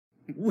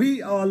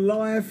We are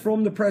live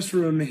from the press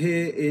room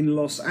here in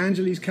Los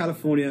Angeles,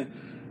 California.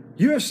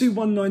 UFC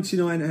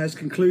 199 has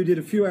concluded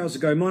a few hours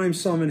ago. My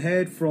name's Simon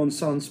Head from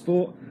Sun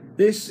Sport.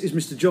 This is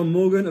Mr. John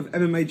Morgan of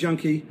MMA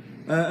Junkie,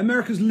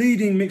 America's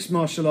leading mixed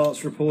martial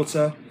arts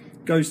reporter.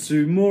 Goes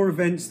to more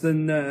events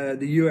than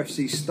the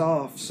UFC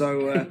staff,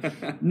 so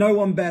no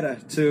one better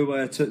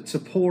to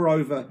pour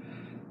over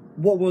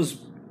what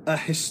was a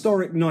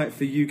historic night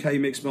for UK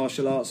mixed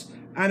martial arts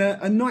and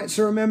a night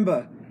to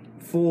remember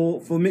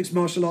for mixed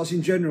martial arts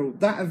in general.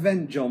 That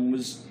event, John,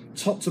 was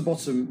top to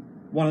bottom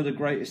one of the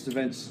greatest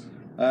events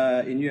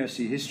in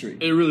UFC history.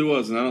 It really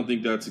was, and I don't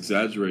think that's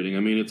exaggerating. I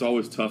mean, it's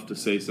always tough to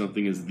say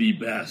something is the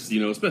best,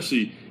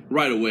 especially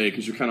right away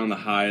because you're kind of on the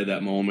high of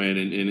that moment,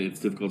 and it's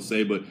difficult to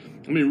say. But,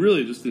 I mean,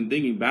 really, just in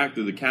thinking back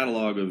to the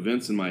catalog of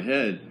events in my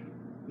head,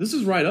 this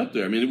is right up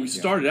there. I mean, we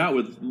started out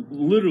with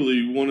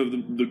literally one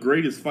of the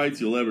greatest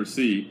fights you'll ever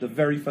see. The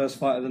very first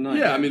fight of the night.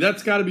 Yeah, I mean,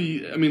 that's got to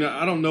be,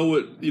 I don't know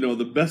what,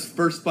 the best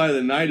first fight of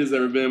the night has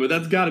ever been, but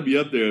that's got to be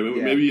up there.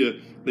 Yeah.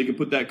 Maybe they can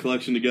put that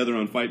collection together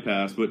on Fight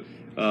Pass, but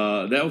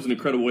that was an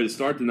incredible way to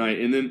start the night.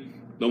 And then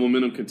the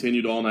momentum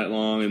continued all night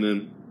long, and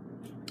then,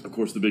 of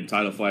course, the big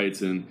title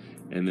fights, and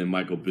then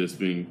Michael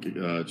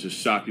Bisping just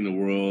shocking the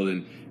world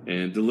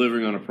and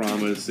delivering on a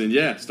promise. And,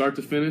 yeah, start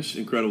to finish,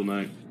 incredible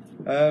night.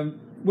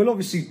 We'll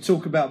obviously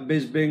talk about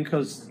Bisping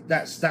because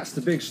that's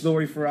the big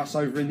story for us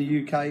over in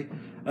the UK.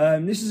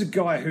 This is a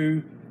guy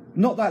who,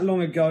 not that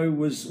long ago,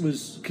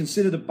 was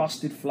considered a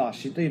busted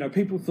flush.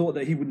 People thought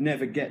that he would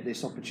never get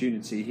this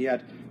opportunity. He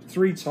had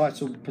 3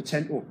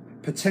 potential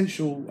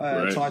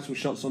title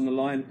shots on the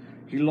line.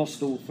 He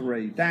lost all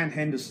 3. Dan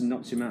Henderson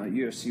knocked him out at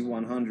UFC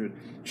 100.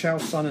 Chael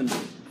Sonnen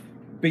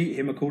beat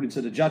him, according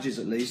to the judges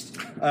at least,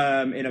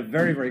 in a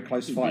very, very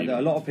close fight that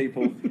a lot of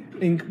people...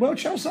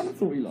 Chael Sonnen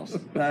thought he lost.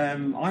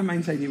 I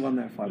maintain he won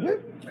that fight.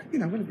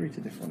 We'll agree to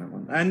differ on that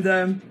one.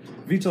 And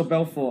Vitor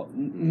Belfort,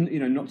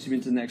 knocked him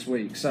into next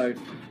week. So,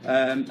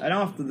 and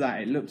after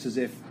that, it looked as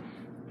if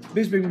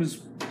Bisping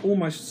was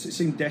almost, it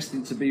seemed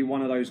destined to be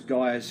one of those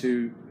guys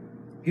who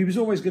he was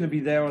always going to be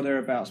there or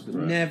thereabouts, but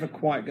never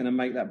quite going to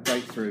make that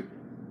breakthrough.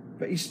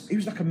 But he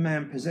was like a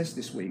man possessed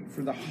this week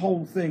through the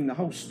whole thing, the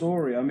whole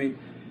story. I mean,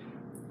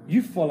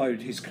 you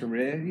followed his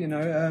career,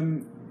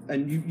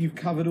 and you've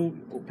covered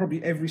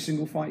probably every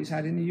single fight he's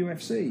had in the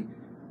UFC.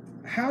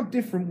 How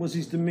different was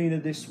his demeanour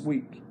this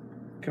week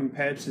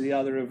compared to the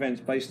other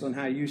events, based on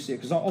how you see it?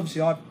 Because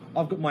obviously I've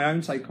got my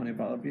own take on it,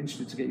 but I'd be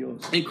interested to get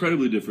yours.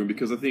 Incredibly different,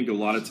 because I think a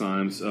lot of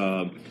times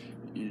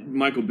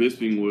Michael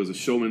Bisping was a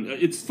showman.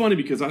 It's funny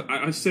because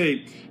I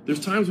say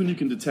there's times when you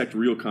can detect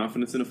real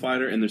confidence in a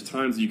fighter, and there's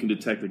times that you can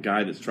detect a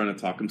guy that's trying to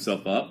talk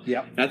himself up.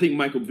 Yep. And I think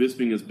Michael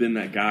Bisping has been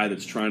that guy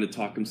that's trying to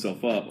talk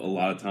himself up a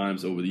lot of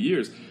times over the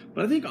years.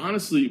 But I think,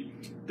 honestly,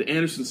 the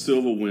Anderson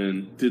Silva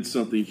win did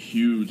something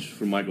huge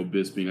for Michael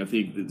Bisping. I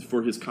think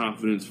for his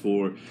confidence,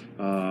 for,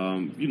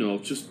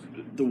 just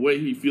the way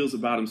he feels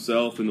about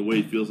himself and the way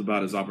he feels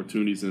about his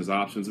opportunities and his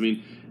options. I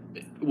mean,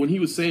 when he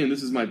was saying,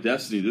 this is my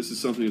destiny, this is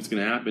something that's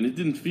going to happen, it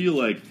didn't feel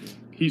like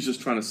he's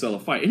just trying to sell a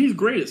fight. And he's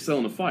great at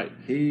selling a fight.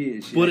 He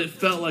is. But it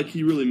felt like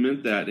he really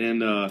meant that.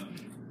 And,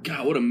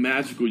 God, what a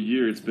magical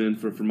year it's been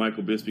for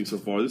Michael Bisping so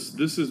far.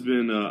 This has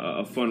been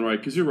a fun ride,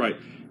 because you're right.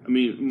 I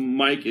mean,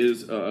 Mike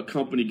is a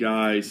company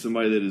guy,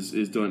 somebody that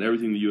has done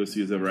everything the UFC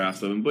has ever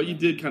asked of him. But you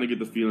did kind of get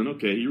the feeling,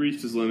 okay, he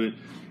reached his limit.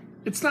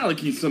 It's not like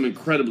he's some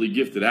incredibly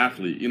gifted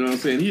athlete. You know what I'm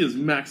saying? He has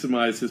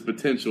maximized his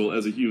potential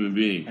as a human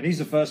being. And he's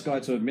the first guy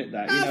to admit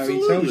that.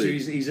 Absolutely. He tells you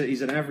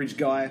he's an average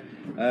guy.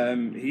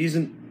 He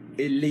isn't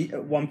elite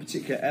at one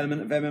particular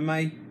element of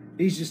MMA.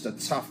 He's just a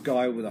tough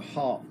guy with a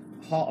heart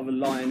of a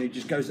lion who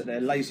just goes out there,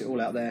 lays it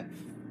all out there.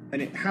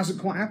 And it hasn't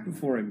quite happened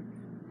for him.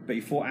 But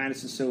he fought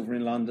Anderson Silva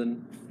in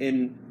London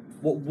in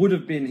what would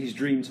have been his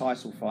dream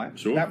title fight.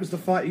 Sure. That was the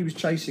fight he was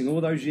chasing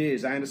all those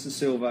years, Anderson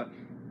Silva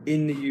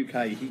in the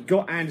UK. He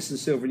got Anderson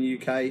Silva in the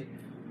UK.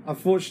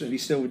 Unfortunately,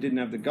 Silva didn't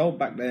have the gold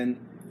back then.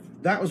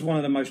 That was one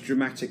of the most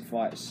dramatic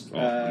fights.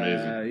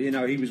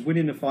 Amazing. He was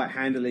winning the fight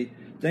handily,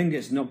 then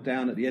gets knocked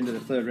down at the end of the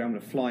third round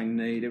with a flying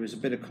knee. There was a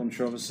bit of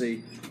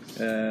controversy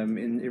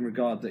in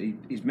regard that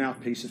his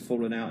mouthpiece had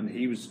fallen out, and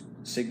he was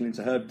signalling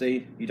to Herb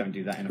Dean, you don't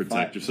do that in a fight.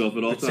 Protect yourself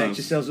at all times. Protect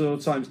yourselves at all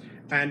times.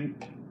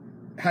 And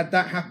had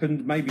that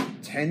happened maybe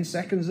 10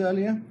 seconds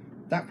earlier,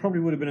 that probably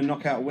would have been a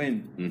knockout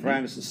win for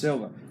Anderson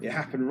Silva. It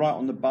happened right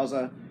on the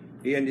buzzer.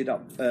 He ended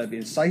up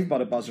being saved by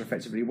the buzzer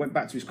effectively. He went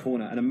back to his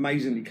corner and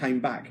amazingly came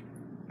back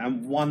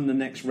and won the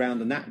next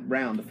round, and that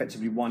round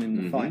effectively won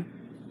in the fight.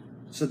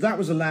 So that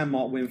was a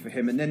landmark win for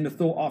him. And then the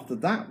thought after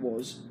that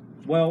was,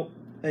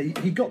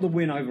 he got the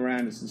win over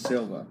Anderson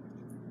Silva,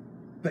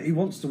 but he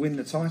wants to win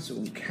the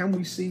title. Can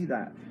we see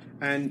that?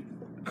 And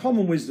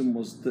common wisdom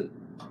was that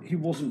he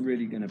wasn't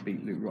really going to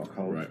beat Luke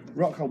Rockhold. Right.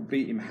 Rockhold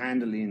beat him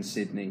handily in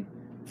Sydney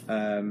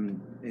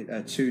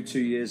 2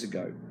 years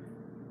ago.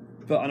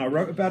 And I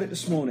wrote about it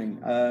this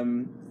morning.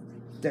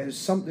 There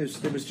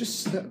was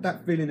just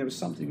that feeling there was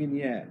something in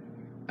the air,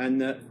 and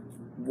that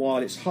while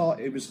it's hard,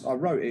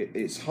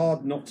 it's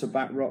hard not to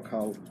back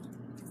Rockhold,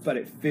 but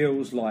it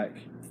feels like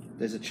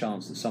there's a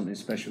chance that something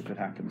special could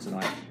happen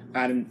tonight.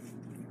 And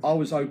I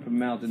was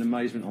open-mouthed in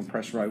amazement on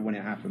press row when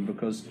it happened,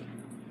 because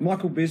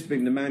Michael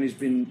Bisping, the man who's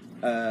been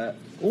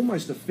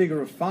almost a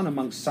figure of fun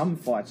amongst some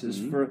fighters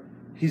for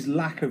his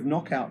lack of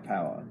knockout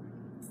power.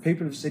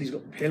 People have said he's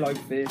got pillow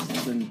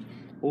fists and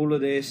all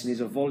of this, and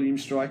he's a volume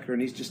striker,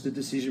 and he's just a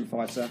decision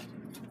fighter.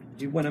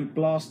 He went and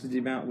blasted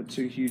him out with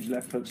 2 huge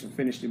left hooks and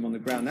finished him on the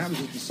ground. That was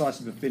as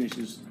decisive a finish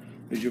as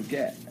you'll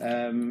get.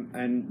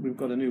 And we've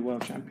got a new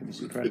world champion.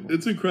 It's incredible.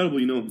 It's incredible,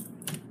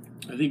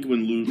 I think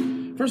when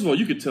Luke... First of all,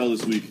 you could tell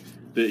this week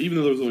that even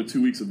though there was only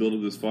 2 weeks of build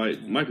of this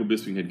fight, Michael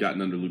Bisping had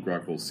gotten under Luke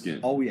Rockhold's skin.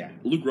 Oh, yeah.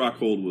 Luke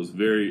Rockhold was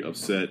very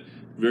upset,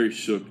 very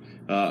shook.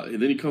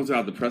 And then he comes out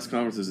at the press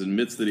conferences and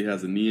admits that he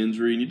has a knee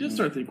injury. And you just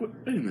start thinking,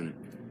 wait a minute.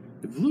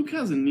 If Luke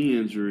has a knee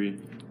injury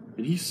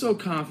and he's so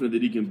confident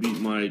that he can beat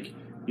Mike,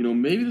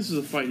 maybe this is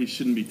a fight he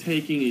shouldn't be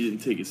taking. He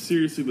didn't take it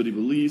seriously, but he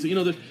believes.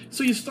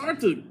 So you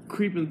start to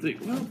creep and think,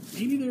 well,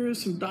 maybe there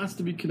is some dots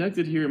to be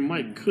connected here, and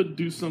Mike could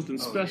do something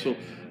special.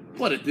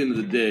 But at the end of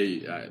the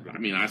day,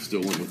 I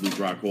still went with Luke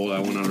Rockhold. I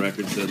went on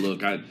record and said,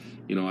 look, I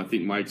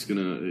think Mike's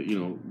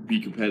gonna, be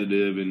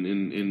competitive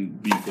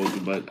and be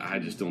focused, but I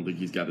just don't think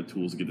he's got the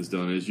tools to get this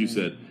done. And as you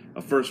said,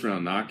 a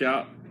first-round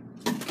knockout,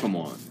 come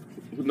on.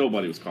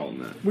 Nobody was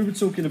calling that. We were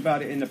talking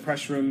about it in the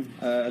press room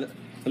a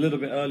little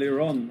bit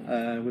earlier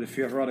on with a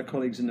few of our other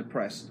colleagues in the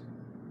press.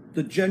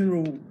 The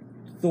general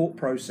thought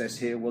process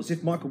here was,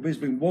 if Michael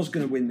Bisping was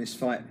going to win this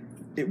fight,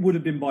 it would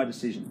have been by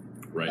decision.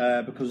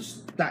 Right.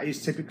 Because that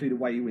is typically the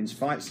way he wins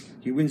fights.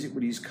 He wins it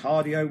with his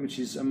cardio, which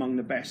is among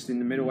the best in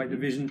the middleweight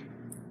division.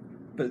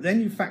 But then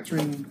you factor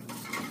in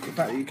the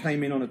fact that he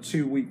came in on a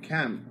 2-week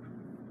camp.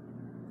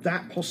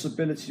 That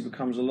possibility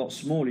becomes a lot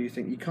smaller. You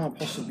think he can't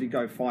possibly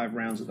go 5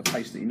 rounds at the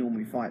pace that he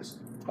normally fights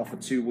off a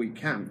 2-week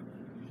camp.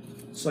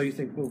 So you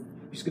think, well,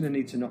 he's going to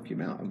need to knock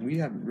him out. And we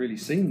haven't really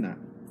seen that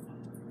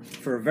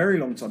for a very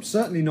long time.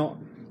 Certainly not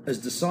as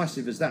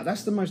decisive as that.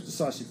 That's the most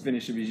decisive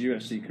finish of his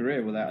UFC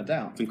career, without a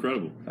doubt. It's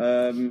incredible.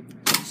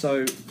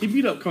 So he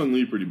beat up Kung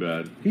Lee pretty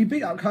bad. He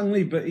beat up Kung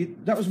Lee, but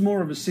that was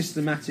more of a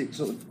systematic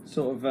sort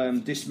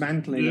of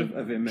dismantling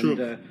of him, true.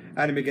 And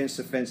had him against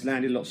the fence,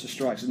 landed lots of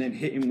strikes, and then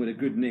hit him with a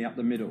good knee up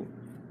the middle,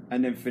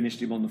 and then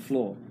finished him on the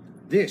floor.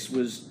 This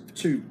was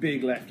 2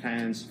 big left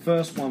hands.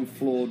 First one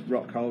floored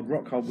Rockhold.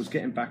 Rockhold was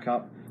getting back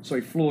up, so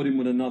he floored him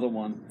with another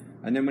one.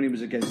 And then when he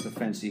was against the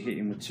fence, he hit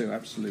him with 2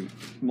 absolute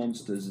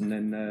monsters. And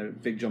then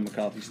Big John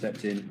McCarthy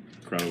stepped in.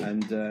 Incredible.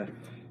 And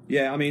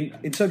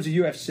in terms of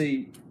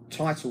UFC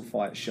title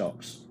fight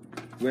shocks,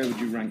 where would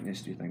you rank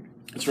this, do you think?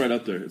 It's right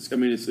up there. It's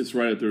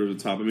right up there at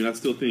the top. I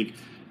still think,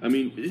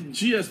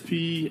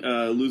 GSP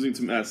losing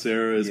to Matt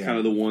Serra is kind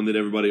of the one that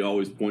everybody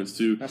always points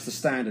to. That's the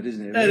standard,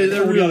 isn't it?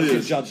 That really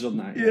is. Judged on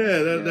that.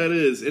 That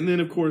is. And then,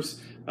 of course,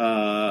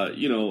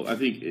 I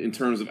think in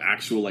terms of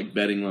actual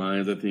betting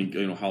lines, I think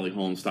Holly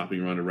Holm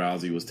stopping Ronda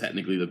Rousey was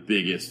technically the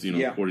biggest,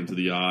 according to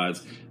the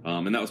odds,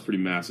 and that was pretty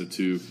massive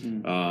too.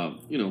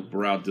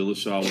 Barao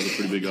Dillashaw was a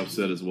pretty big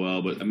upset as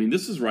well. But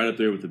this is right up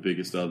there with the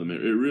biggest of them. It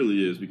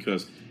really is,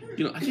 because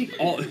I think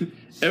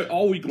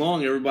all week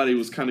long everybody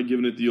was kind of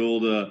giving it the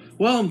old,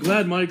 well, I'm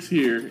glad Mike's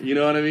here. You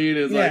know what I mean?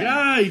 It's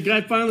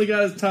he finally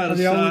got his title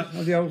shot.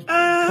 The old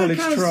college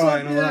try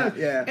and all that.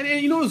 Yeah. And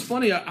it was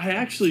funny.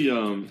 I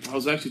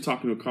was actually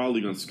talking to a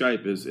colleague on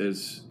Skype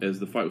as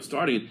the fight was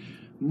starting.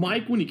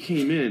 Mike, when he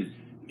came in,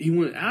 he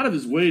went out of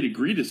his way to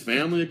greet his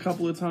family a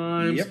couple of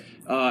times.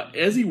 Yep.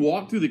 As he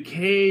walked through the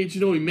cage, he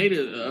made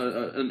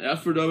an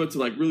effort of it to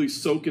really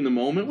soak in the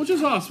moment, which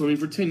is awesome.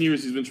 For 10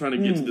 years he's been trying to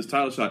get to this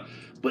title shot.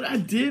 But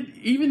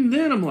even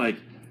then I'm like,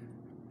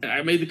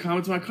 I made the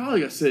comment to my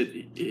colleague. I said,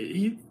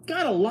 he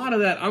got a lot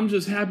of that "I'm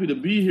just happy to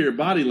be here"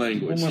 body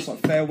language. Almost like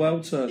farewell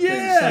to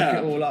things. Soak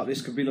it all up.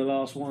 This could be the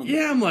last one.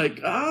 Yeah, I'm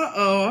like,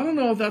 I don't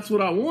know if that's what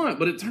I want.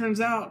 But it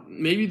turns out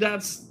maybe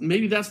that's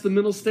the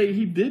mental state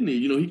he did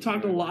need. He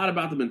talked a lot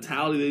about the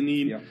mentality they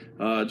need.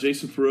 Yeah.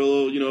 Jason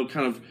Perillo,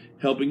 kind of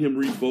helping him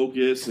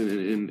refocus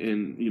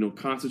and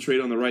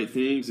concentrate on the right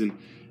things. And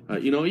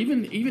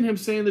even him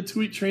saying the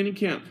 2-week training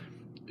camp.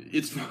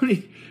 It's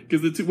funny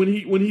because when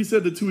he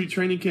said the 2-week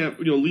training camp,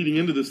 leading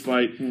into this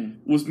fight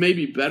was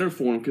maybe better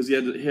for him because he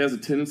has a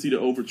tendency to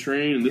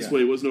overtrain, and this way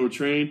he wasn't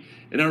overtrained.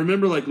 And I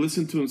remember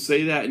listening to him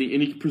say that, and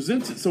he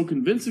presents it so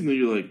convincingly.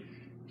 You're like,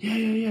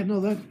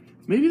 no,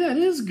 maybe that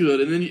is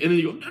good. And then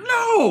you go,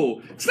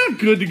 no, it's not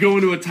good to go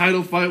into a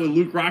title fight with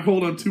Luke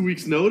Rockhold on 2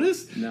 weeks'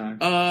 notice.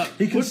 No,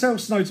 he can sell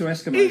snow to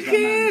Eskimos. He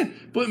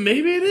can, but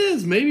maybe it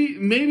is.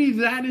 Maybe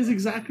that is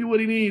exactly what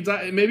he needs.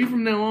 Maybe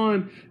from now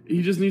on,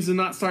 he just needs to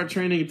not start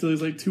training until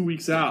he's 2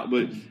 weeks out.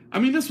 But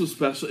this was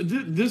special.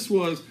 This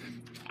was.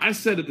 I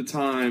said at the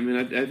time,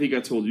 and I think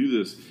I told you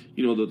this.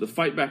 The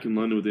fight back in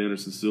London with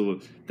Anderson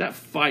Silva, that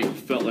fight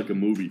felt like a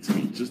movie to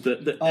me. Just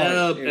the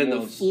ebb and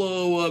the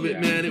flow of it,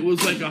 man. It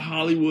was like a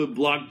Hollywood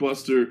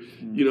blockbuster,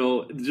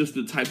 just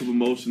the type of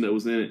emotion that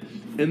was in it.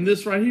 And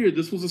this right here,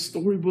 this was a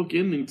storybook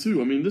ending,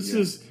 too. This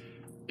is...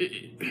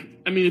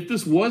 if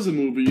this was a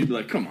movie, you'd be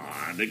like, come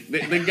on.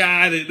 The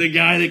guy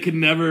that could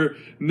never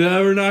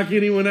knock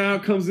anyone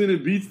out comes in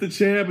and beats the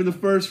champ in the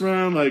first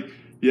round.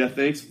 Yeah,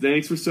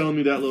 thanks for selling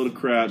me that load of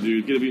crap,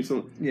 dude. Gonna be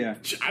something. Yeah.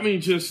 I mean,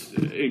 just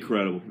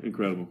incredible.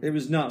 It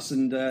was nuts.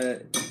 And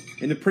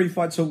in the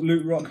pre-fight talk,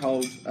 Luke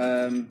Rockhold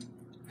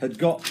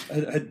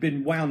had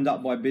been wound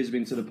up by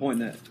Bisping to the point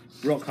that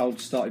Rockhold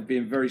started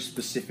being very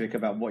specific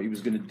about what he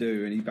was going to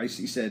do, and he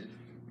basically said,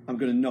 "I'm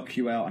going to knock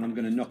you out, and I'm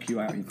going to knock you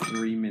out in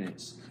 3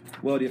 minutes."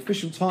 Well, the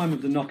official time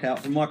of the knockout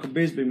for Michael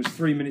Bisping was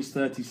 3 minutes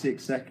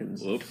 36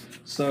 seconds. Whoops.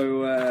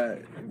 So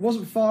it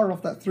wasn't far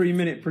off that 3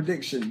 minute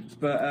prediction,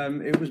 but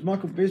it was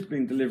Michael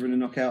Bisping delivering the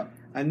knockout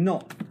and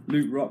not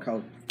Luke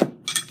Rockhold.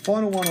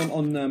 Final one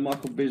on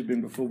Michael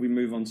Bisping before we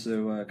move on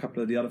to a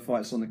couple of the other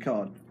fights on the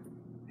card.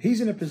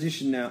 He's in a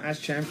position now as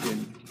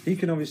champion. He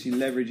can obviously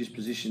leverage his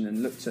position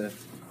and look to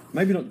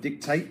maybe not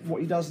dictate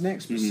what he does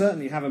next, but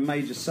certainly have a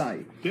major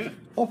say. Yeah.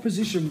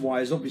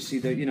 Opposition-wise, obviously,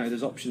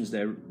 there's options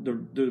there. The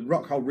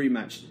Rockhold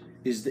rematch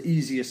is the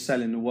easiest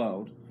sell in the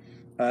world.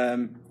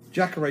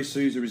 Jacare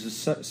Souza is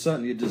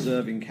certainly a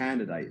deserving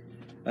candidate.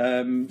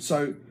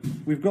 So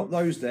we've got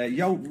those there.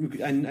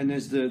 And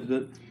there's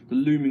the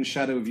looming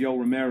shadow of Yoel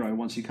Romero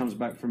once he comes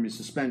back from his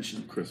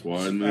suspension. Chris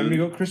Weidman. And we've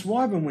got Chris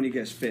Weidman when he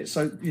gets fit.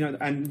 So,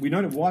 and we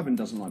know that Weidman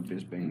doesn't like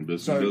Bisping.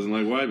 Bisping doesn't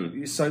like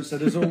Weidman. So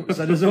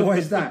there's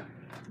always that.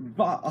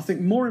 But I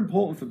think more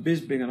important for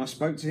Bisping, and I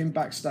spoke to him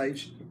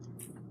backstage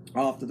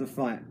after the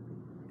fight,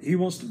 he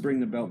wants to bring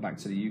the belt back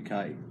to the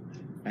UK,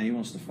 and he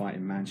wants to fight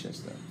in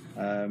Manchester.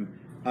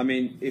 I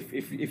mean,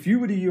 if you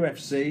were the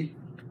UFC,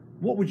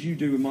 what would you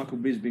do with Michael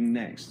Bisping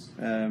next?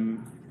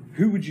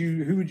 Who would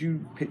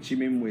you pitch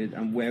him in with,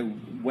 and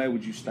where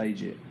would you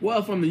stage it? Well,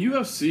 if I'm the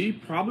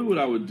UFC, probably what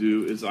I would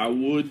do is I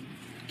would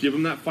give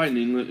him that fight in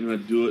England, and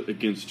I'd do it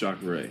against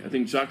Jacare. I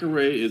think Jacare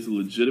is a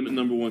legitimate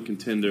 #1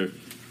 contender,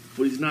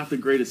 but he's not the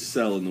greatest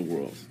sell in the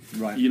world.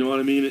 Right. You know what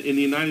I mean? In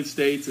the United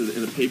States,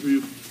 in a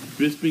pay-per-view,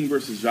 Bisping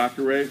versus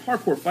Jacare,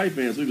 hardcore fight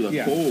fans would be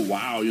like, oh,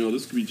 wow,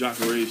 this could be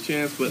Jacare's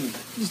chance, but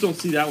I just don't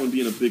see that one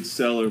being a big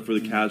seller for the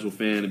casual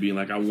fan and being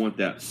like, I want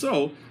that.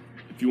 So,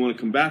 if you want to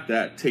combat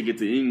that, take it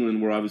to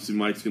England, where obviously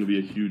Mike's going to be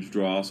a huge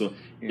draw. So,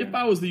 if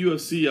I was the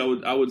UFC,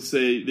 I would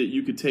say that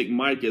you could take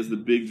Mike as the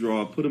big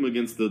draw, put him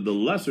against the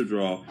lesser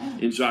draw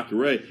in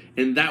Jacare,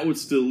 and that would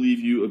still leave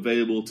you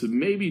available to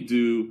maybe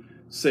do,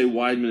 say,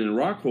 Weidman and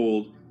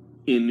Rockhold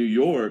in New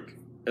York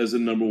as a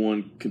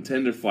 #1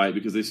 contender fight,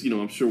 because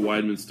I'm sure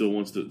Weidman still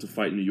wants to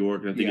fight in New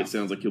York, and I think it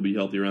sounds like he'll be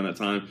healthy around that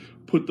time.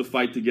 Put the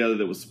fight together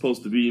that was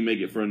supposed to be, make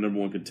it for a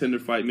 #1 contender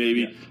fight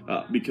maybe,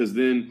 because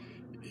then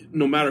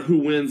no matter who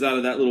wins out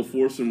of that little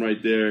foursome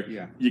right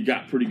there, you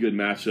got pretty good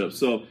matchups.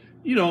 So,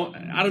 I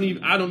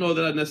don't know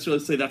that I'd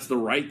necessarily say that's the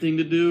right thing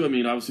to do. I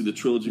mean, obviously the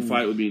trilogy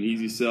fight would be an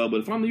easy sell, but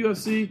if I'm the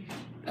UFC,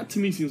 that to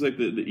me seems like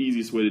the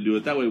easiest way to do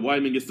it. That way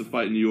Weidman gets to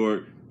fight in New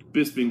York,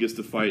 Bisping gets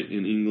to fight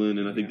in England,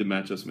 and I think the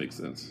matchups make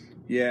sense.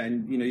 Yeah,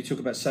 and you talk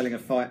about selling a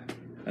fight,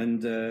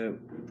 and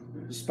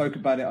spoke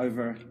about it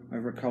over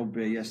a cold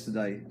beer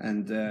yesterday,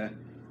 and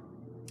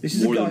this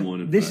is More a guy. than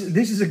one, in this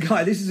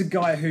fact. is a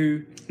guy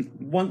who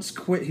once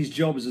quit his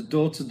job as a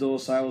door-to-door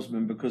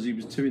salesman because he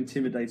was too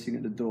intimidating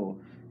at the door.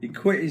 He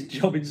quit his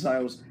job in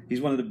sales.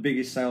 He's one of the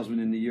biggest salesmen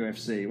in the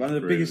UFC, one of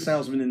the biggest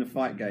salesmen in the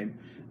fight game.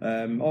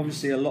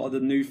 Obviously, a lot of the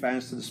new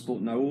fans to the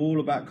sport know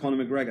all about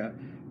Conor McGregor.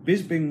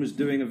 Bisping was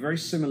doing a very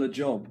similar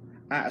job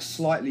at a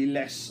slightly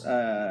less,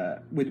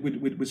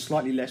 with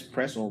slightly less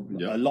press, or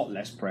a lot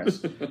less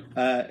press.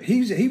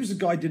 He was the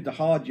guy who did the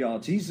hard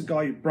yards. He's the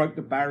guy who broke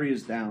the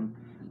barriers down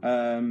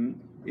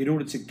in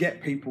order to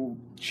get people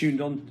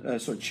tuned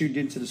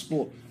into the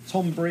sport.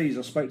 Tom Breeze,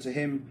 I spoke to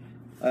him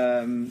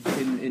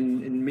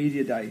in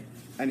Media Day,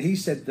 and he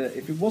said that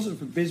if it wasn't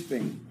for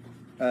Bisping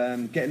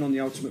getting on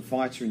the Ultimate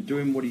Fighter and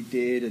doing what he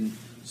did and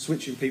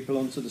switching people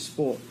onto the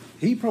sport,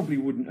 he probably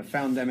wouldn't have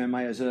found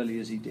MMA as early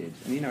as he did.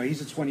 And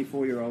he's a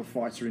 24-year-old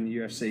fighter in the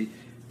UFC.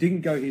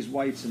 Didn't go his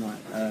way tonight,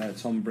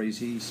 Tom Breeze.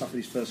 He suffered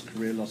his first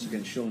career loss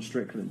against Sean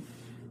Strickland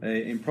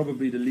in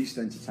probably the least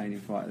entertaining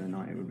fight of the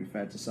night, it would be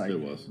fair to say. It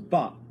was.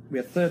 But we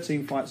had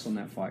 13 fights on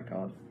that fight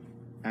card,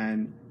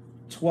 and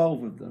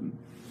 12 of them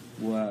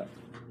were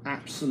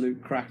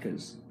absolute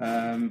crackers.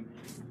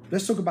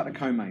 Let's talk about the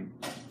co-main.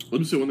 Let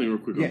me say one thing real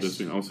quick on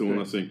Bisping. I'll say one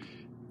last thing.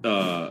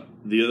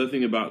 The other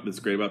thing that's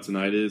great about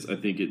tonight is I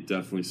think it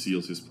definitely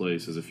seals his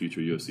place as a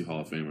future UFC Hall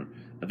of Famer.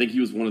 I think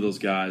he was one of those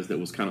guys that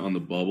was kind of on the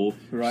bubble.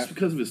 Right. Just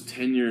because of his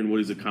tenure and what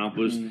he's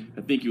accomplished,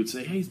 I think you would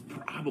say, hey, he's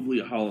probably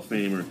a Hall of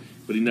Famer,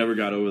 but he never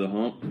got over the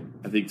hump.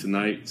 I think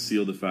tonight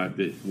sealed the fact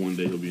that one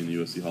day he'll be in the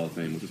UFC Hall of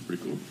Fame, which is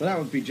pretty cool. But that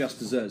would be just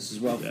desserts as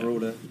well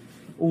for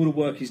all the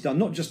work he's done,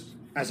 not just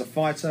as a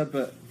fighter,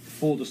 but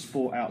for the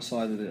sport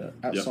outside of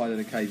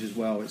the cage as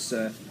well. It's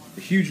a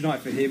huge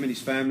night for him and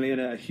his family,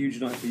 and a huge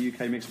night for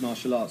UK mixed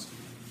martial arts.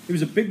 It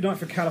was a big night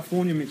for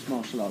California mixed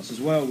martial arts as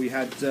well. We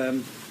had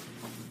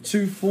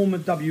two former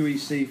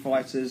WEC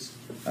fighters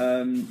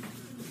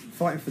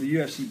fighting for the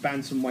UFC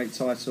bantamweight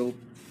title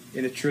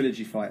in a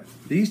trilogy fight.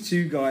 These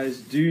two guys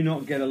do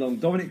not get along.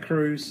 Dominic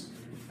Cruz,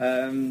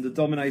 the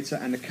Dominator,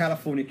 and the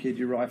California kid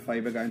Uriah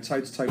Faber going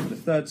toe-to-toe for the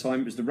third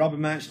time. It was the rubber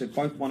match. They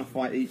both won a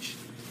fight each.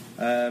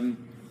 And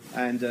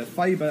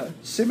Faber,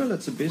 similar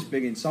to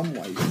Bisping in some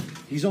ways,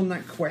 He's on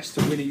that quest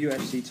to win a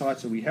UFC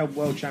title. He held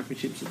world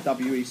championships at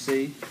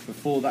WEC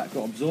before that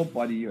got absorbed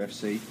by the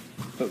UFC.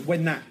 But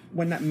when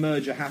that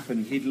merger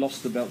happened, he'd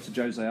lost the belt to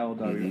Jose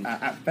Aldo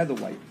at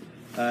featherweight.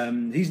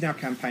 He's now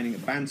campaigning at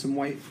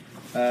bantamweight,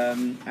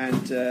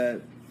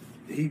 and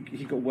he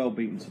got well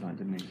beaten tonight,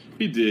 didn't he?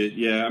 He did,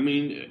 yeah. I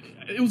mean,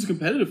 it was a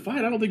competitive fight.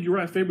 I don't think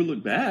Uriah Faber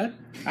looked bad.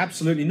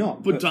 Absolutely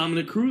not. But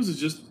Dominic Cruz is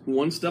just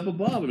one step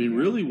above. I mean,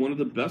 really one of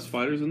the best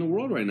fighters in the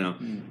world right now.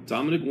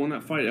 Dominic won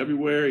that fight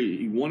everywhere.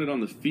 He won it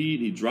on the feet.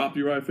 He dropped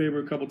Uriah Faber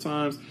a couple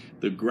times.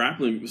 The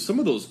grappling, some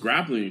of those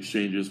grappling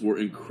exchanges were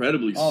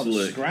incredibly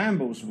slick. The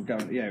scrambles were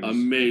going, yeah.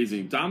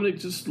 Amazing. Dominic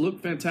just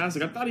looked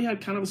fantastic. I thought he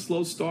had kind of a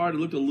slow start. It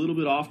looked a little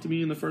bit off to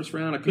me in the first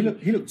round. He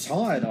looked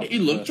tired. He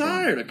looked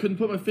tired. I couldn't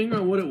put my finger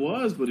on what it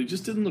was, but he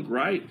just didn't look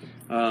right.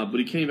 But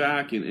he came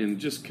back and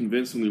just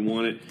convincingly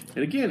won it.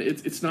 And again,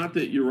 it's not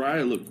that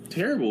Uriah looked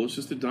terrible. It's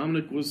just that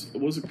Dominic was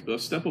a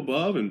step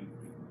above and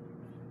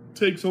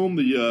takes home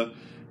the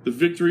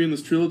victory in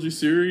this trilogy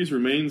series,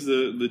 remains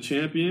the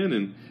champion,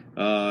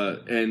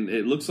 and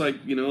it looks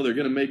like they're going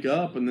to make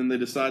up, and then they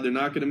decide they're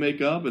not going to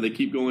make up, and they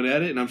keep going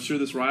at it. And I'm sure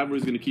this rivalry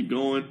is going to keep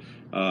going.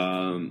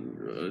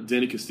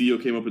 Danny Castillo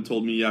came up and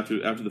told me after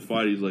the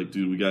fight, he's like,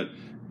 dude, we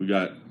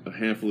got a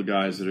handful of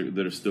guys that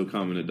are still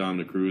coming at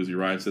Dominic Cruz.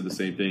 Uriah said the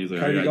same thing. He's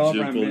like, I got a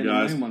gym full of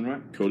guys.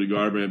 Cody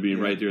Garbrandt being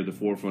right there at the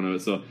forefront of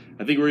it. So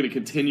I think we're going to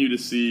continue to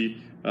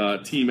see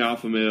Team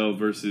Alpha Male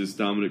versus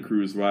Dominic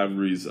Cruz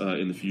rivalries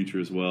in the future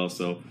as well.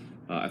 So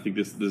I think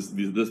this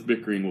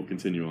bickering will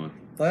continue on.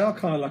 They are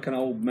kind of like an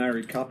old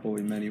married couple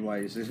in many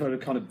ways. They're sort of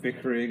kind of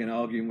bickering and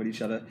arguing with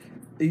each other,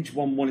 each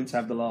one wanting to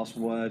have the last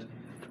word.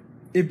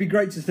 It'd be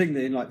great to think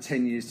that in like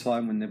 10 years'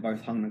 time, when they're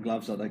both hung the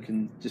gloves up, they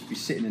can just be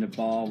sitting in a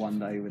bar one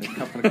day with a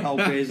couple of cold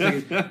beers.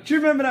 Thinking, do you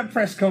remember that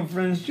press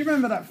conference? Do you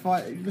remember that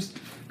fight?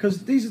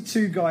 Because these are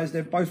two guys,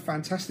 they're both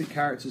fantastic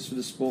characters for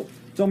the sport.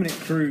 Dominic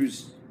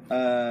Cruz,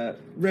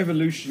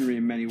 revolutionary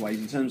in many ways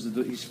in terms of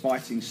his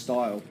fighting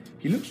style.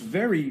 He looks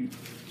very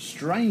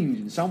strange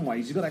in some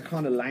ways. He's got that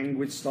kind of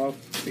languid style.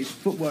 His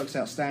footwork's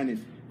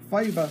outstanding.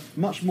 Faber,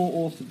 much more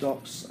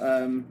orthodox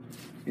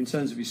in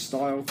terms of his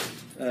style.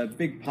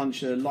 Big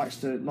puncher, likes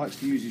to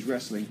use his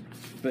wrestling,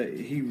 but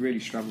he really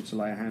struggled to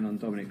lay a hand on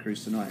Dominic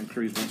Cruz tonight, and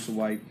Cruz walks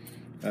away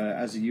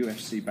as a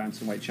UFC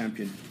bantamweight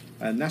champion.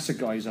 And that's a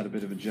guy who's had a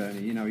bit of a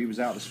journey. He was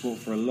out of the sport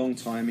for a long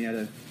time. He had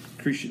a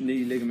cruciate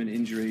knee ligament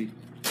injury,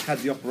 had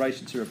the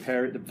operation to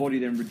repair it. The body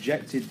then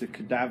rejected the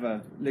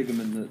cadaver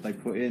ligament that they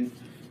put in,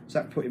 so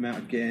that put him out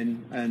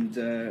again,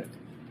 and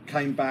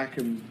came back,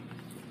 and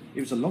it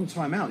was a long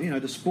time out.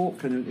 The sport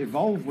can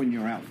evolve when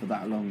you're out for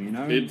that long,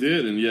 It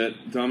did, and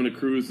yet Dominic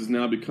Cruz has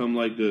now become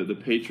like the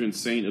patron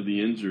saint of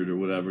the injured or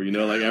whatever.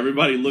 Like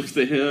everybody looks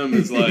to him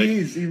as like,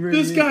 he really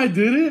this guy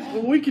did it,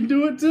 well, we can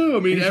do it too.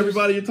 I mean,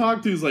 everybody you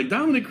talk to is like,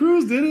 Dominic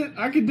Cruz did it,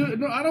 I can do it.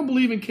 No, I don't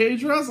believe in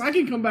cage rest. I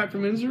can come back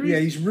from injuries. Yeah,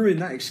 he's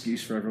ruined that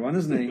excuse for everyone,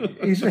 hasn't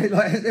he? He's really,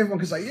 like, everyone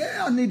can say,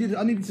 yeah, I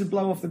needed to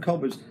blow off the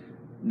cobwebs.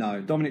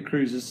 No, Dominic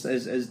Cruz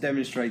has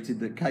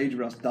demonstrated that cage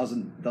rust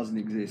doesn't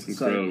exist.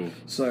 Incredible.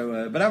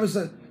 But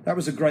that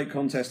was a great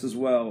contest as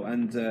well,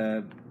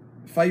 and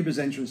Faber's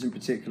entrance in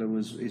particular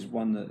is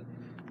one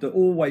that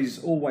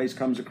always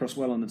comes across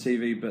well on the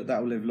TV, but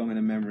that will live long in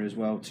the memory as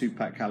well.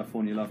 Tupac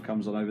California Love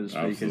comes on over the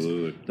speakers.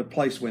 Absolutely. The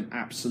place went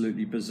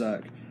absolutely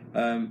berserk.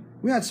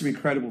 We had some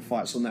incredible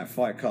fights on that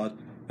fight card.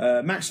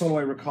 Max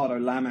Holloway, Ricardo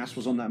Lamas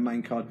was on that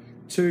main card.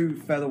 Two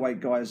featherweight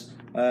guys.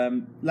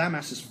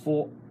 Lamas has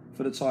fought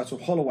for the title.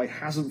 Holloway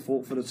hasn't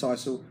fought for the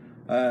title.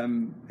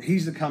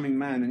 He's the coming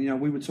man, and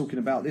we were talking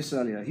about this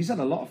earlier. He's had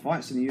a lot of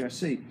fights in the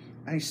UFC,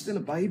 and he's still a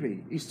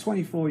baby. He's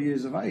 24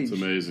 years of age.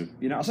 It's amazing.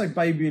 I say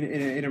baby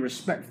in a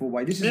respectful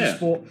way. This is a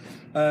sport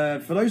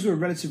for those who are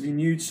relatively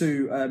new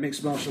to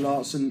mixed martial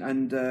arts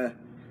and the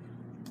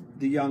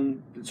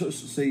young,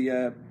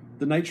 the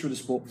nature of the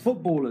sport.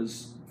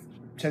 Footballers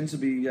tend to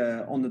be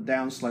on the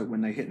downslope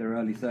when they hit their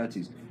early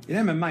 30s. In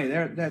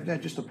MMA, they're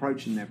just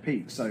approaching their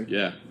peak. So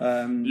yeah,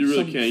 you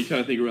really can. You kind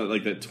of think about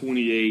like that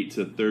 28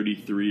 to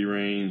 33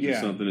 range or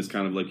something is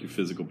kind of like your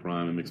physical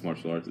prime in mixed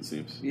martial arts. It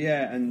seems.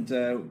 Yeah,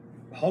 and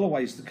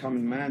Holloway's the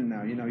coming man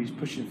now. He's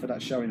pushing for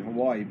that show in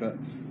Hawaii, but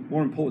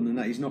more important than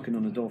that, he's knocking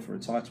on the door for a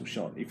title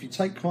shot. If you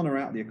take Conor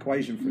out of the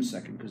equation for a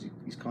second, because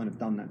he's kind of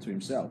done that to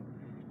himself,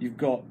 you've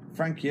got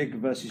Frankie Edgar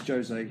versus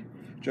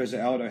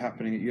Jose Aldo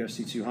happening at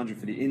UFC 200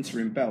 for the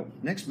interim belt.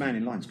 Next man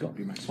in line's got to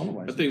be Max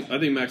Holloway. I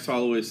think Max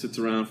Holloway sits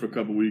around for a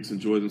couple weeks,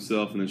 enjoys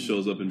himself, and then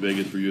shows up in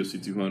Vegas for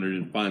UFC 200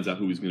 and finds out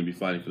who he's going to be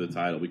fighting for the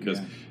title. Because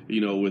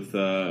with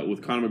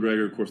Conor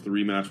McGregor, of course, the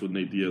rematch with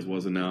Nate Diaz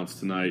was announced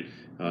tonight.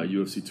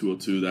 UFC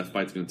 202, that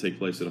fight's going to take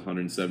place at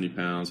 170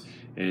 pounds.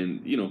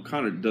 And,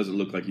 Conor doesn't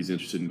look like he's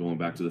interested in going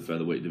back to the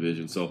featherweight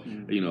division. So,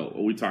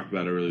 we talked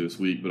about it earlier this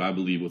week, but I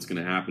believe what's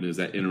going to happen is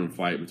that interim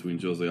fight between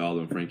Jose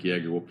Aldo and Frankie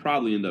Edgar will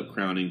probably end up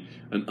crowning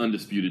an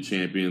undisputed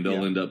champion.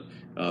 They'll end up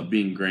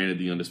being granted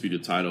the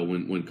undisputed title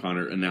when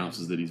Conor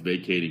announces that he's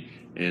vacating.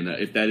 And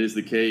if that is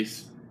the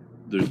case,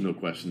 there's no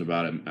question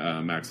about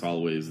it. Max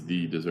Holloway is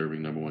the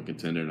deserving #1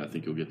 contender, and I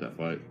think he'll get that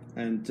fight.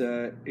 And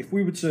if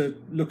we were to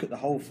look at the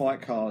whole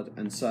fight card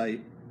and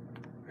say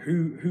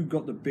who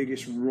got the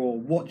biggest roar,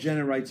 what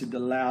generated the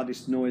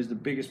loudest noise, the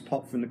biggest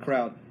pop from the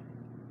crowd,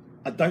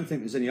 I don't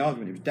think there's any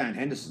argument. It was Dan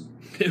Henderson.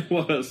 It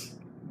was.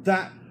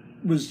 That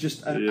was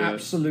just an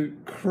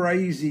absolute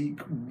crazy,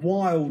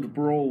 wild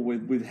brawl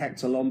with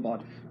Hector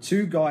Lombard.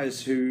 Two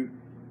guys who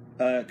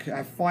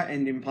have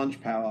fight-ending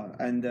punch power.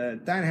 And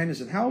Dan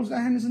Henderson, how old is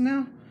Dan Henderson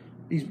now?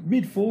 He's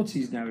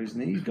mid-40s now, isn't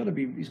he? He's got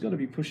to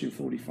be pushing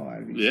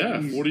 45.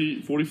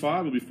 He's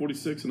 45. He'll be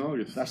 46 in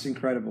August. That's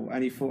incredible.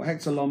 And he fought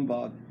Hector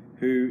Lombard,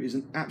 who is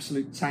an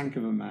absolute tank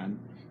of a man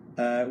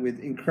with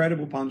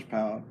incredible punch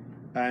power,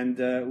 and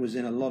was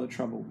in a lot of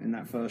trouble in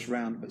that first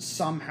round. But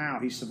somehow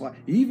he survived.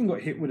 He even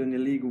got hit with an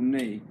illegal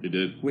knee. He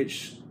did.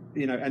 Which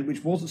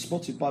wasn't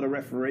spotted by the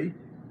referee.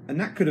 And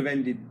that could have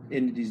ended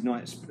his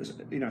night,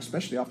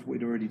 especially after what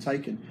he'd already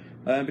taken.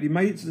 But he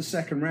made it to the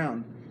second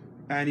round,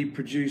 and he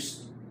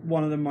produced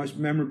one of the most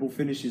memorable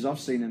finishes I've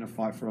seen in a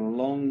fight for a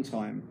long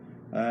time,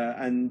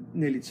 and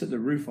nearly took the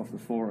roof off the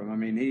forum. I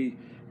mean, he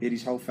had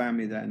his whole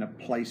family there, and the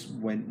place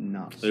went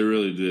nuts. It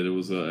really did. It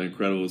was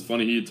incredible. It was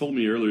funny. He had told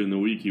me earlier in the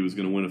week he was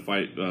going to win a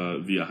fight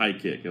via high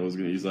kick.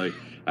 He's like,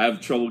 I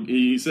have trouble.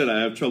 He said,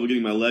 I have trouble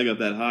getting my leg up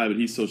that high, but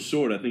he's so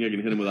short, I think I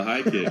can hit him with a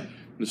high kick.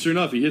 And sure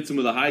enough, he hits him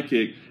with a high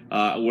kick.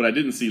 What I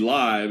didn't see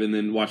live and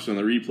then watched on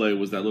the replay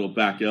was that little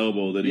back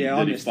elbow that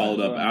he followed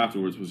up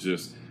afterwards. Was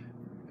just,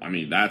 I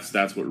mean, that's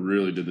what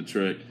really did the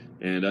trick.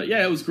 And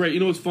it was great. You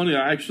know what's funny?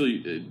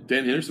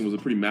 Dan Henderson was a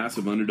pretty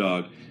massive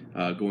underdog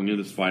going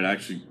into this fight. I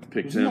actually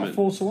picked him. Was it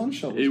not 4-1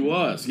 shot? It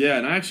was, yeah.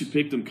 And I actually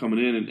picked him coming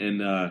in,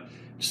 and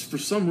just for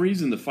some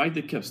reason, the fight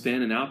that kept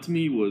standing out to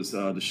me was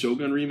the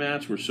Shogun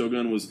rematch, where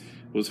Shogun was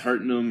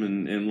hurting him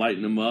and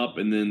lighting him up,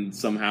 and then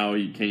somehow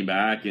he came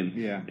back and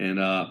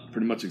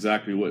pretty much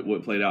exactly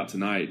what played out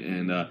tonight.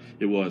 And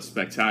it was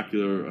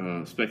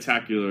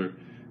spectacular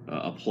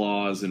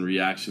applause and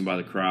reaction by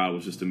the crowd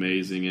was just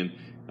amazing. And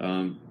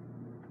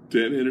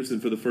Dan Henderson,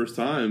 for the first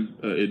time,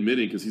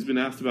 admitting, because he's been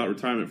asked about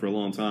retirement for a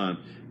long time,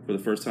 for the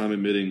first time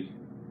admitting,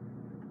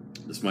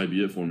 this might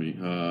be it for me.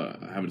 I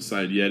haven't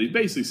decided yet. He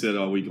basically said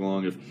all week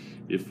long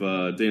if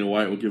Dana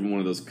White will give him one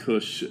of those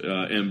Cush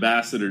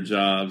ambassador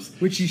jobs.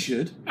 Which he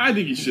should. I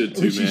think he should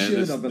too, Which man. He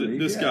should, I believe,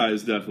 this guy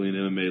is definitely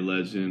an MMA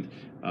legend.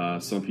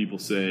 Some people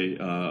say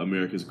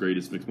America's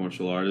greatest mixed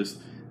martial artist.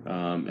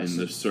 And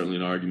there's certainly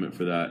an argument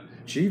for that.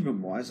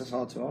 Achievement-wise, that's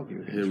hard to argue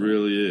with. It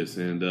really is.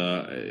 And,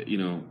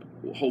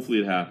 hopefully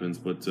it happens.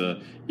 But,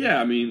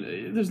 I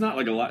mean, there's not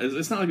like a lot.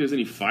 It's not like there's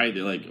any fight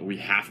that, like, we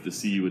have to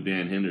see with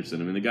Dan Henderson.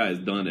 I mean, the guy has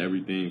done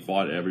everything,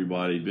 fought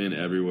everybody, been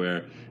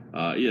everywhere.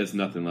 He has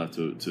nothing left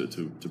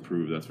to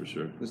prove, that's for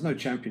sure. There's no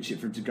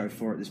championship for him to go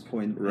for at this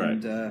point.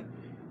 Right. And,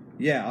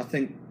 I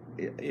think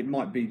it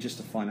might be just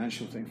a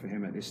financial thing for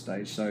him at this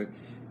stage. So,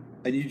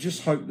 and you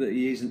just hope that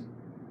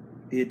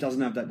he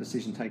doesn't have that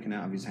decision taken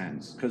out of his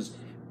hands. Because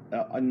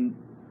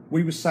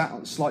we were sat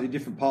on slightly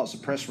different parts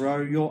of press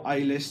row. You're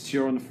A-list,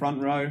 you're on the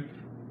front row.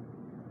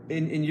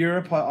 In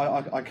Europe, I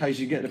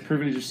occasionally get the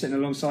privilege of sitting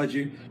alongside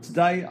you.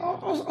 Today,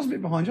 I was a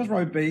bit behind you. I was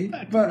row B,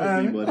 I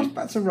was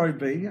back to row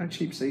B.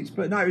 Cheap seats.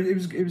 But no, it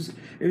was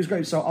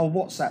great. So I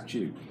WhatsApped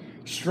you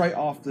straight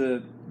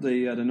after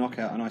the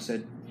knockout, and I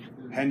said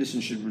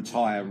Henderson should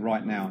retire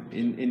right now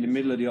in the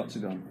middle of the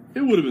octagon. It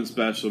would have been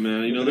special,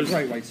 man. There's a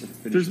great way to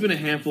finish. There's been a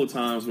handful of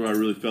times where I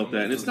really felt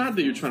that, and it's not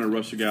that you're trying to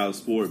rush a guy out of the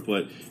sport,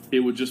 but it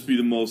would just be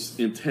the most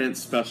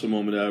intense, special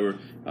moment ever.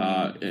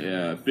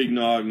 Big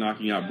Nog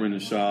knocking out Brendan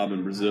Schaub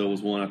in Brazil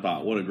was one. I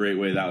thought, what a great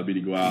way that would be to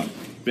go out.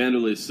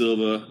 Vanderlei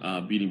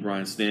Silva beating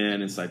Brian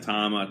Stan in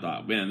Saitama. I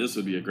thought, man, this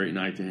would be a great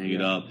night to hang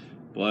it up.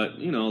 But,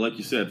 like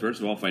you said, first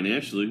of all,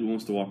 financially, who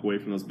wants to walk away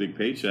from those big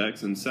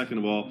paychecks? And second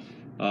of all,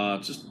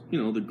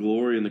 the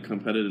glory and the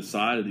competitive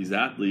side of these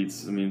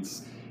athletes. I mean,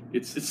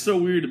 it's so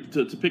weird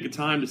to pick a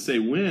time to say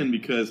when,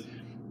 because,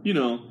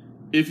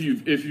 if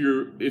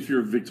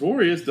you're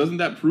victorious, doesn't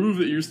that prove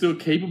that you're still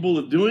capable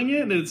of doing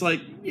it? And it's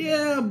like,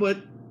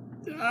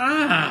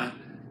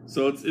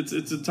 so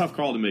it's a tough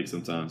call to make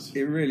sometimes.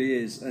 It really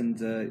is. And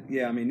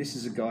this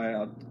is a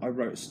guy, I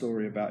wrote a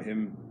story about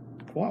him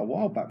quite a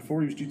while back before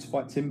he was due to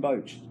fight Tim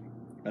Boetsch,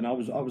 and I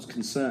was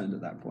concerned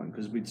at that point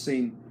because we'd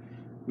seen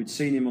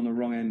him on the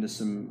wrong end of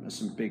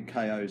some big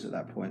KOs at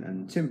that point,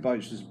 and Tim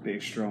Boetsch was a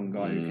big, strong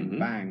guy who can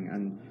bang,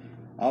 and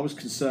I was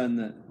concerned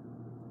that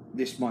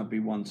this might be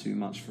one too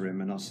much for him,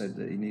 and I said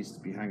that he needs to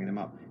be hanging him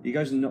up. He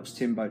goes and knocks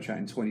Tim Boetsch out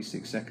in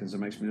 26 seconds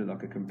and makes me look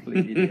like a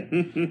complete idiot.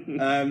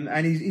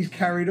 And he's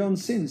carried on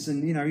since,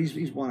 and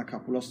he's won a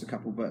couple, lost a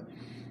couple, but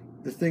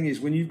the thing is,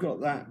 when you've got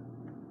that,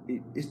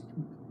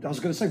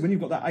 when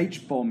you've got that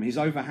H-bomb, his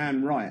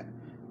overhand right,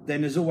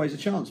 then there's always a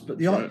chance. But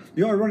the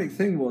ironic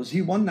thing was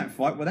he won that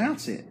fight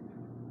without it.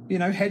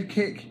 Head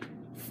kick,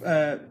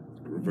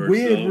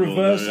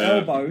 reverse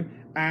elbow,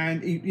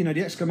 and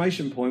the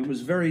exclamation point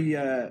was very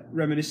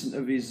reminiscent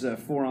of his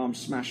forearm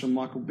smash on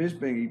Michael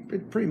Bisping. He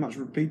pretty much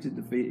repeated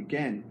the feat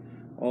again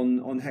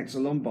on Hector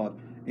Lombard.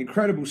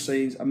 Incredible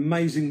scenes,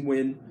 amazing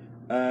win.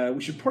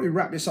 We should probably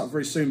wrap this up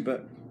very soon,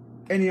 but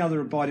any other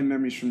abiding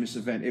memories from this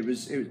event? It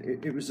was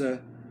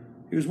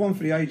one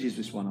for the ages,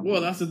 this one.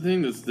 Well, that's the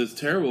thing that's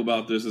terrible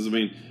about this is, I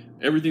mean,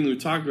 everything we've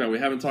talked about, we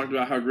haven't talked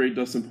about how great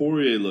Dustin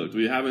Poirier looked.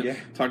 We haven't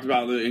talked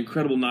about the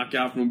incredible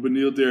knockout from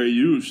Beneil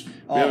Dariush.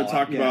 We haven't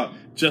talked about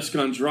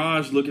Jessica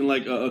Andrade looking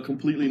like a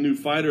completely new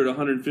fighter at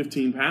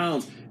 115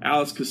 pounds.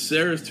 Alex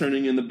Caceres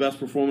turning in the best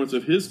performance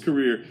of his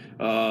career.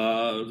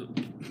 Polo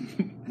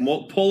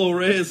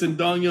Reyes and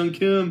Dong Young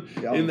Kim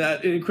in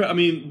that I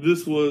mean,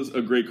 this was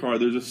a great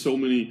card. There's just so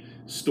many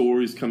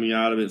stories coming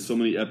out of it, so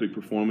many epic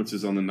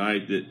performances on the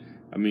night that,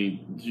 I mean,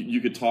 you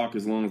could talk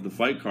as long as the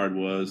fight card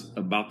was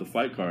about the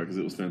fight card because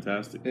it was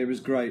fantastic. It was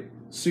great.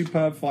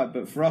 Superb fight.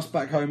 But for us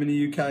back home in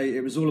the UK,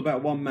 it was all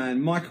about one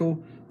man,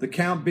 Michael the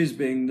Count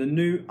Bisping, the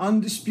new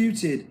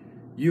undisputed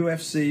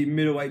UFC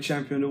middleweight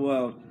champion of the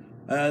world.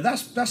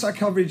 That's our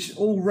coverage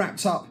all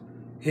wrapped up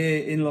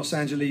here in Los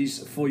Angeles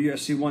for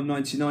UFC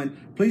 199.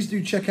 Please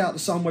do check out the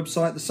Sun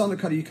website,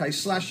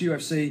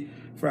 thesun.co.uk/UFC,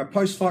 for our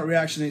post-fight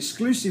reaction,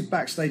 exclusive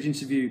backstage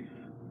interview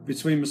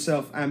between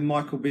myself and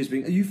Michael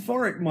Bisping. A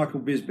euphoric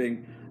Michael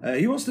Bisping.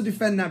 He wants to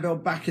defend that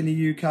belt back in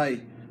the UK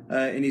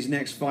in his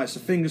next fight,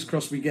 so fingers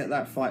crossed we get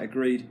that fight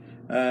agreed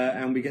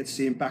and we get to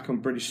see him back on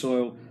British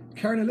soil,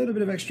 carrying a little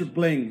bit of extra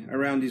bling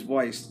around his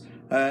waist.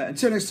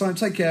 Until next time,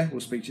 take care. We'll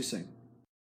speak to you soon.